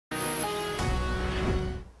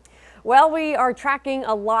Well, we are tracking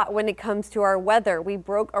a lot when it comes to our weather. We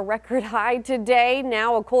broke a record high today.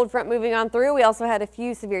 Now a cold front moving on through. We also had a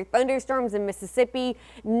few severe thunderstorms in Mississippi.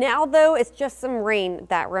 Now, though, it's just some rain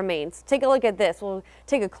that remains. Take a look at this. We'll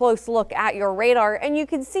take a close look at your radar, and you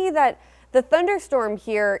can see that the thunderstorm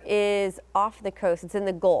here is off the coast. It's in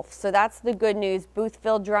the Gulf, so that's the good news.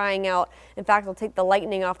 Boothville drying out. In fact, I'll take the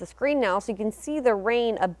lightning off the screen now so you can see the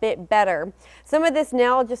rain a bit better. Some of this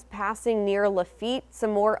now just passing near Lafitte,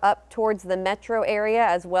 some more up towards the metro area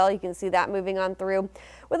as well. You can see that moving on through,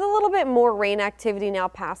 with a little bit more rain activity now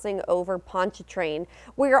passing over Pontchartrain.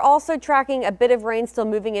 We are also tracking a bit of rain still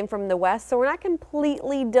moving in from the west, so we're not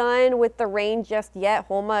completely done with the rain just yet.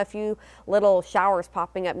 Holma, a few little showers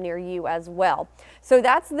popping up near you as well. So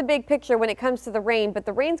that's the big picture when it comes to the rain, but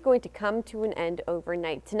the rain's going to come to an end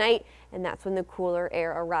overnight tonight, and that's when the cooler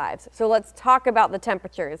air arrives. So let's talk about the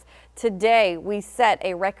temperatures. Today we set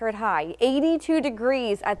a record high, 82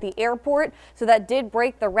 degrees at the airport, so that did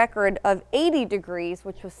break the record of 80 degrees,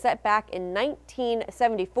 which was set back in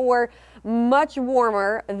 1974, much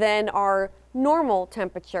warmer than our normal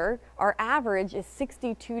temperature. Our average is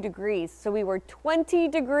 62 degrees, so we were 20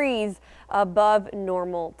 degrees above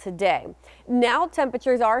normal today. Now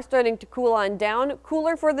temperatures are starting to cool on down.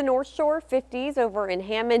 Cooler for the North Shore, 50s over in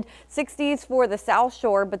Hammond, 60s for the South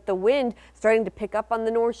Shore, but the wind starting to pick up on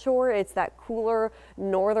the North Shore. It's that cooler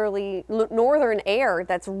northern air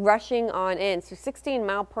that's rushing on in. So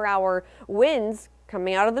 16-mile-per-hour winds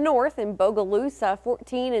coming out of the north in Bogalusa,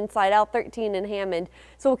 14 in Slidell, 13 in Hammond.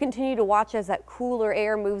 So we'll continue to watch as that cooler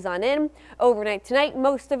air moves on in. Overnight tonight,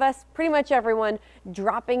 most of us, pretty much everyone,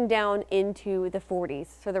 dropping down into the 40s.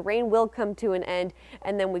 So the rain will come to an end,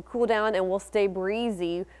 and then we cool down and we'll stay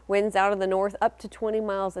breezy. Winds out of the north up to 20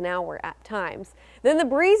 miles an hour at times. Then the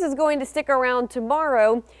breeze is going to stick around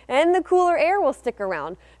tomorrow, and the cooler air will stick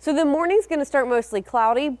around. So the morning's going to start mostly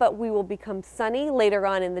cloudy, but we will become sunny later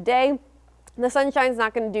on in the day. The sunshine's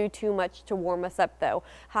not going to do too much to warm us up, though.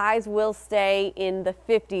 Highs will stay in the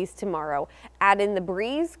 50s tomorrow. Add in the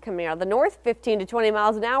breeze coming out of the north, 15 to 20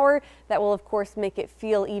 miles an hour. That will, of course, make it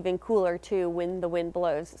feel even cooler, too, when the wind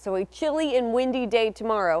blows. So a chilly and windy day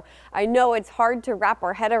tomorrow. I know it's hard to wrap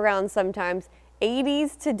our head around sometimes.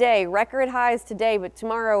 80s today, record highs today, but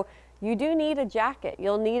tomorrow, you do need a jacket.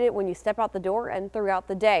 You'll need it when you step out the door and throughout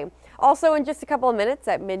the day. Also, in just a couple of minutes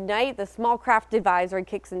at midnight, the small craft advisory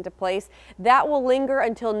kicks into place. That will linger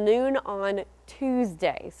until noon on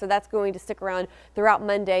Tuesday. So that's going to stick around throughout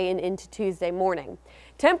Monday and into Tuesday morning.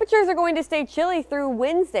 Temperatures are going to stay chilly through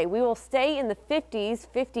Wednesday. We will stay in the 50s,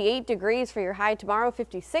 58 degrees for your high tomorrow,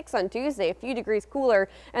 56 on Tuesday, a few degrees cooler,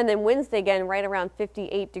 and then Wednesday again right around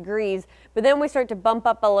 58 degrees. But then we start to bump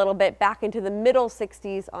up a little bit back into the middle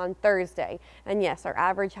 60s on Thursday. And yes, our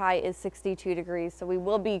average high is 62 degrees, so we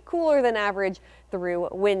will be cooler than average through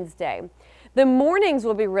Wednesday. The mornings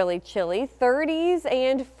will be really chilly, 30s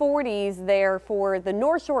and 40s there for the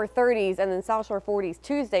North Shore 30s and then South Shore 40s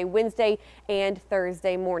Tuesday, Wednesday, and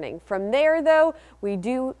Thursday morning. From there, though, we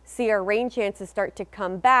do see our rain chances start to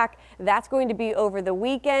come back. That's going to be over the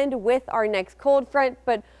weekend with our next cold front,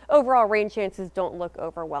 but overall rain chances don't look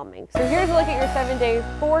overwhelming. So here's a look at your 7-day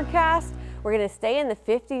forecast. We're going to stay in the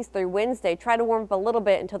 50s through Wednesday, try to warm up a little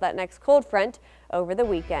bit until that next cold front over the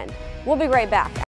weekend. We'll be right back.